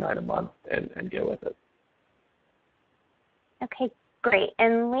 $29 a month and go with it. Okay, great.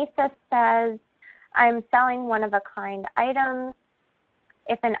 And Lisa says, I'm selling one-of-a-kind items.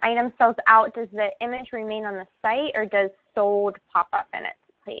 If an item sells out, does the image remain on the site, or does sold pop up in its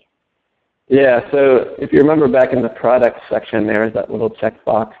place? Yeah, so if you remember back in the product section, there was that little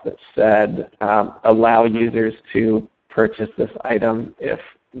checkbox that said, allow users to purchase this item if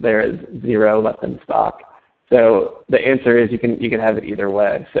there is 0 left in stock. So the answer is you can have it either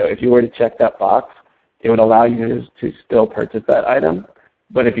way. So if you were to check that box, it would allow users to still purchase that item.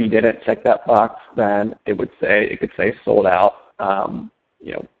 But if you didn't check that box, then it could say sold out,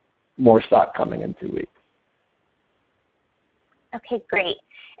 more stock coming in 2 weeks. Okay, great.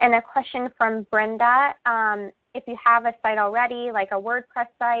 And a question from Brenda. If you have a site already, like a WordPress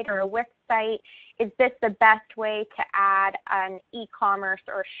site or a Wix site, is this the best way to add an e-commerce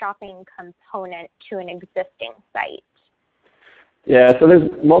or shopping component to an existing site? Yeah, so there's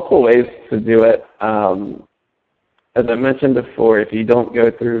multiple ways to do it. As I mentioned before, if you don't go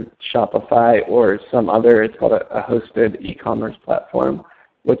through Shopify or some other, it's called a hosted e-commerce platform,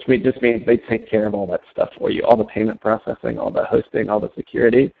 which just means they take care of all that stuff for you, all the payment processing, all the hosting, all the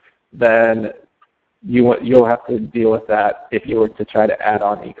security, then you'll have to deal with that if you were to try to add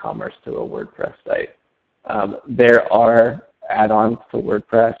on e-commerce to a WordPress site. There are add-ons to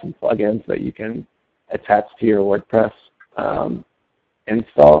WordPress and plugins that you can attach to your WordPress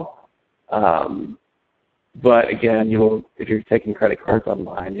install. But again, if you're taking credit cards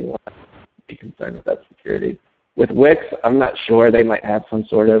online, you want to be concerned with that security. With Wix, I'm not sure. They might have some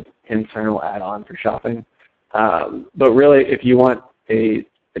sort of internal add-on for shopping. But really, if you want an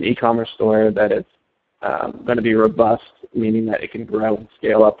e-commerce store that is going to be robust, meaning that it can grow and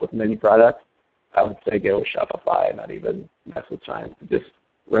scale up with many products, I would say go with Shopify and not even mess with trying to just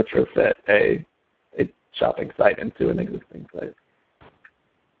retrofit a shopping site into an existing site.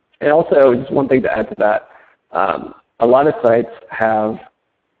 And also, just one thing to add to that, a lot of sites have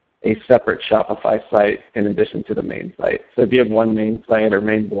a separate Shopify site in addition to the main site. So if you have one main site or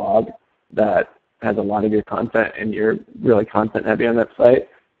main blog that has a lot of your content and you're really content heavy on that site,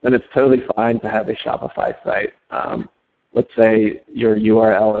 then it's totally fine to have a Shopify site. Let's say your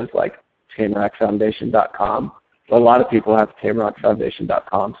URL is like tamarackfoundation.com. So a lot of people have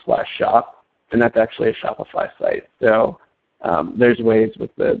tamarackfoundation.com/shop, and that's actually a Shopify site. So there's ways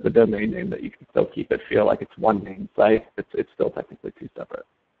with the domain name that you can still keep it feel like it's one main site. It's still technically two separate.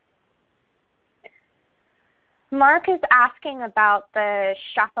 Mark is asking about the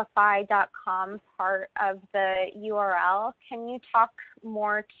Shopify.com part of the URL. Can you talk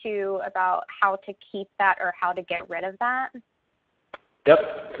more about how to keep that or how to get rid of that?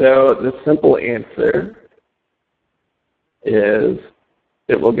 Yep. So the simple answer is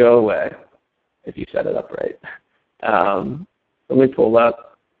it will go away if you set it up right. Let me pull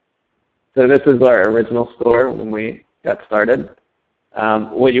up. So this is our original store when we got started.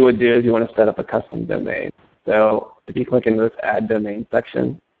 What you would do is you want to set up a custom domain. So if you click into this Add Domain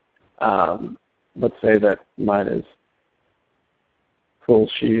section, let's say that mine is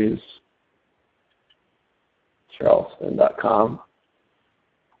coolshoescharleston.com.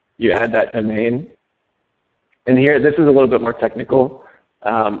 You add that domain. And here, this is a little bit more technical,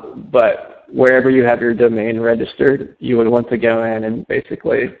 but wherever you have your domain registered, you would want to go in and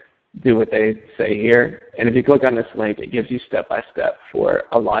basically do what they say here. And if you click on this link, it gives you step-by-step for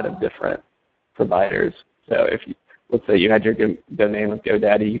a lot of different providers. So let's say you had your domain with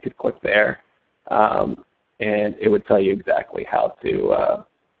GoDaddy, you could click there, and it would tell you exactly how to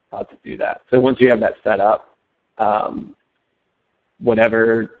how to do that. So once you have that set up,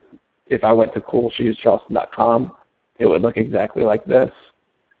 whatever, if I went to coolshoescharleston.com, it would look exactly like this,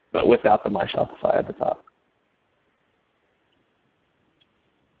 but without the My Shopify at the top.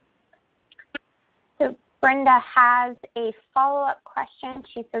 So Brenda has a follow-up question.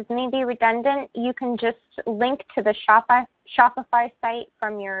 She says, maybe redundant, you can just link to the Shopify site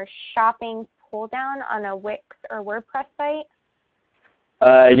from your shopping pull-down on a Wix or WordPress site?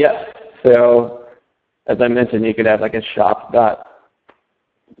 Yes. So as I mentioned, you could have like a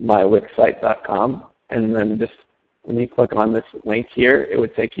shop.mywixsite.com, and then just when you click on this link here, it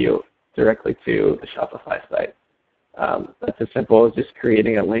would take you directly to the Shopify site. That's as simple as just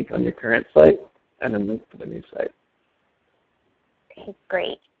creating a link on your current site and then link to the new site. Okay,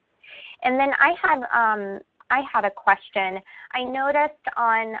 great. And then I had a question. I noticed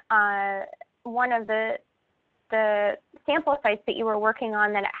on one of the sample sites that you were working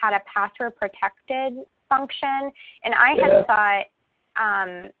on that it had a password protected function, and I had thought,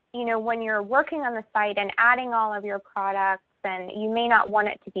 you know, when you're working on the site and adding all of your products, and you may not want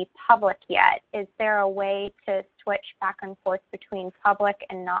it to be public yet, is there a way to switch back and forth between public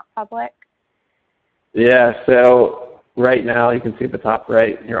and not public? Yeah, so right now you can see at the top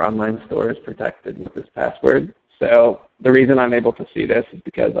right, your online store is protected with this password. So the reason I'm able to see this is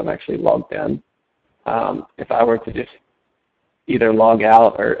because I'm actually logged in. If I were to just either log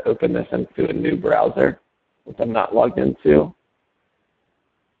out or open this into a new browser, which I'm not logged into,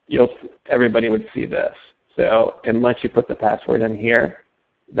 everybody would see this. So unless you put the password in here,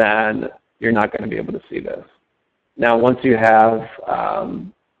 then you're not going to be able to see this. Now, once you have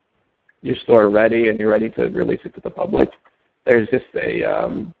your store ready and you're ready to release it to the public, there's just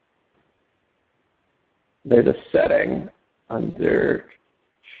there's a setting under,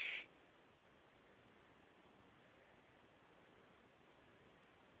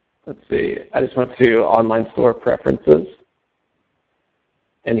 let's see, I just went to online store preferences,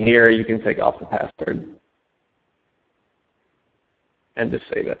 and here you can take off the password and just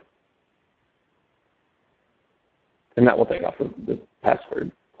save it. And that will take off the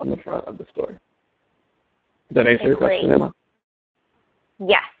password on the front of the store. Does that answer your question, Emma?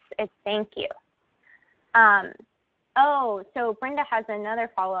 Yes, thank you. So Brenda has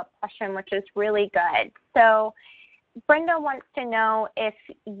another follow-up question, which is really good. So Brenda wants to know if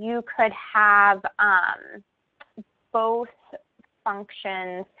you could have both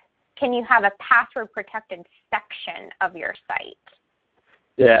functions. Can you have a password-protected section of your site?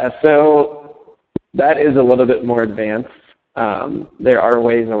 Yeah, so that is a little bit more advanced. There are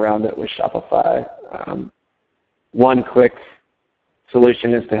ways around it with Shopify. One quick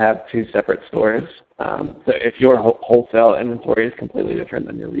solution is to have two separate stores. So if your wholesale inventory is completely different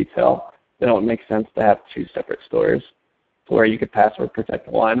than your retail, then it would make sense to have two separate stores where you could password protect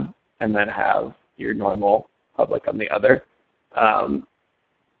one and then have your normal public on the other.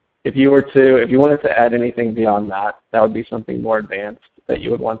 If you wanted to add anything beyond that, that would be something more advanced that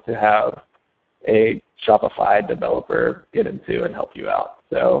you would want to have a Shopify developer get into and help you out.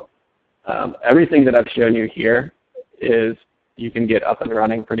 So everything that I've shown you here is you can get up and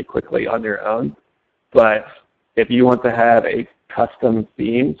running pretty quickly on your own. But if you want to have a custom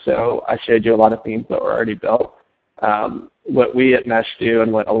theme, so I showed you a lot of themes that were already built. What we at Mesh do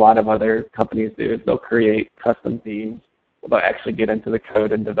and what a lot of other companies do is they'll create custom themes. They'll actually get into the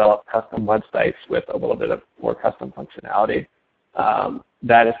code and develop custom websites with a little bit of more custom functionality.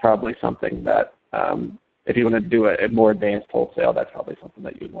 That is probably something that if you want to do a more advanced wholesale, that's probably something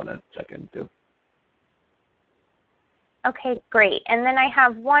that you'd want to check into. Okay, great. And then I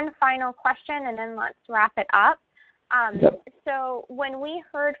have one final question, and then let's wrap it up. So when we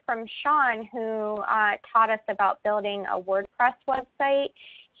heard from Sean, who taught us about building a WordPress website,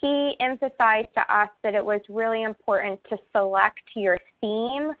 he emphasized to us that it was really important to select your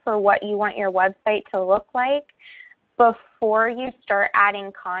theme for what you want your website to look like before you start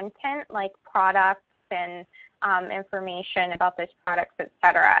adding content like products and information about those products,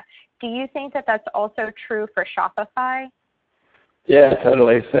 etc. Do you think that that's also true for Shopify? Yeah,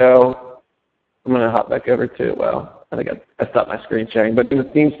 totally. So I'm going to hop back over to, well, I think I stopped my screen sharing. But in the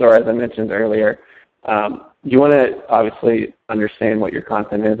theme store, as I mentioned earlier, you want to obviously understand what your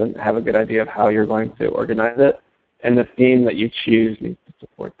content is and have a good idea of how you're going to organize it. And the theme that you choose needs to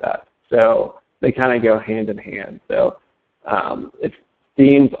support that. So they kind of go hand in hand. So if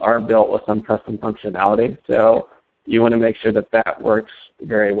themes are built with some custom functionality, so you want to make sure that that works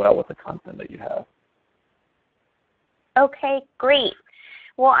very well with the content that you have. Okay, great.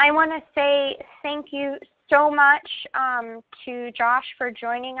 Well, I want to say thank you so much to Josh for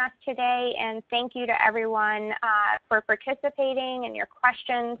joining us today, and thank you to everyone for participating, and your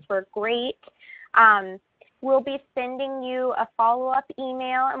questions were great. We'll be sending you a follow-up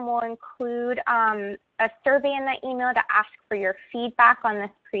email, and we'll include a survey in that email to ask for your feedback on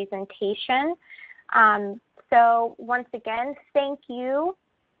this presentation. So once again, thank you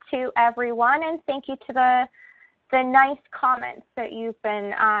to everyone, and thank you to the nice comments that you've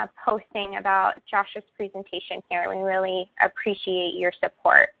been posting about Josh's presentation here. We really appreciate your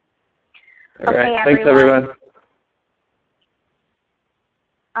support. All right. Thanks, everyone.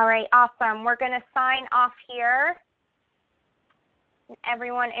 All right, awesome. We're going to sign off here.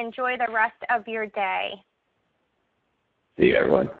 Everyone, enjoy the rest of your day. See you, everyone.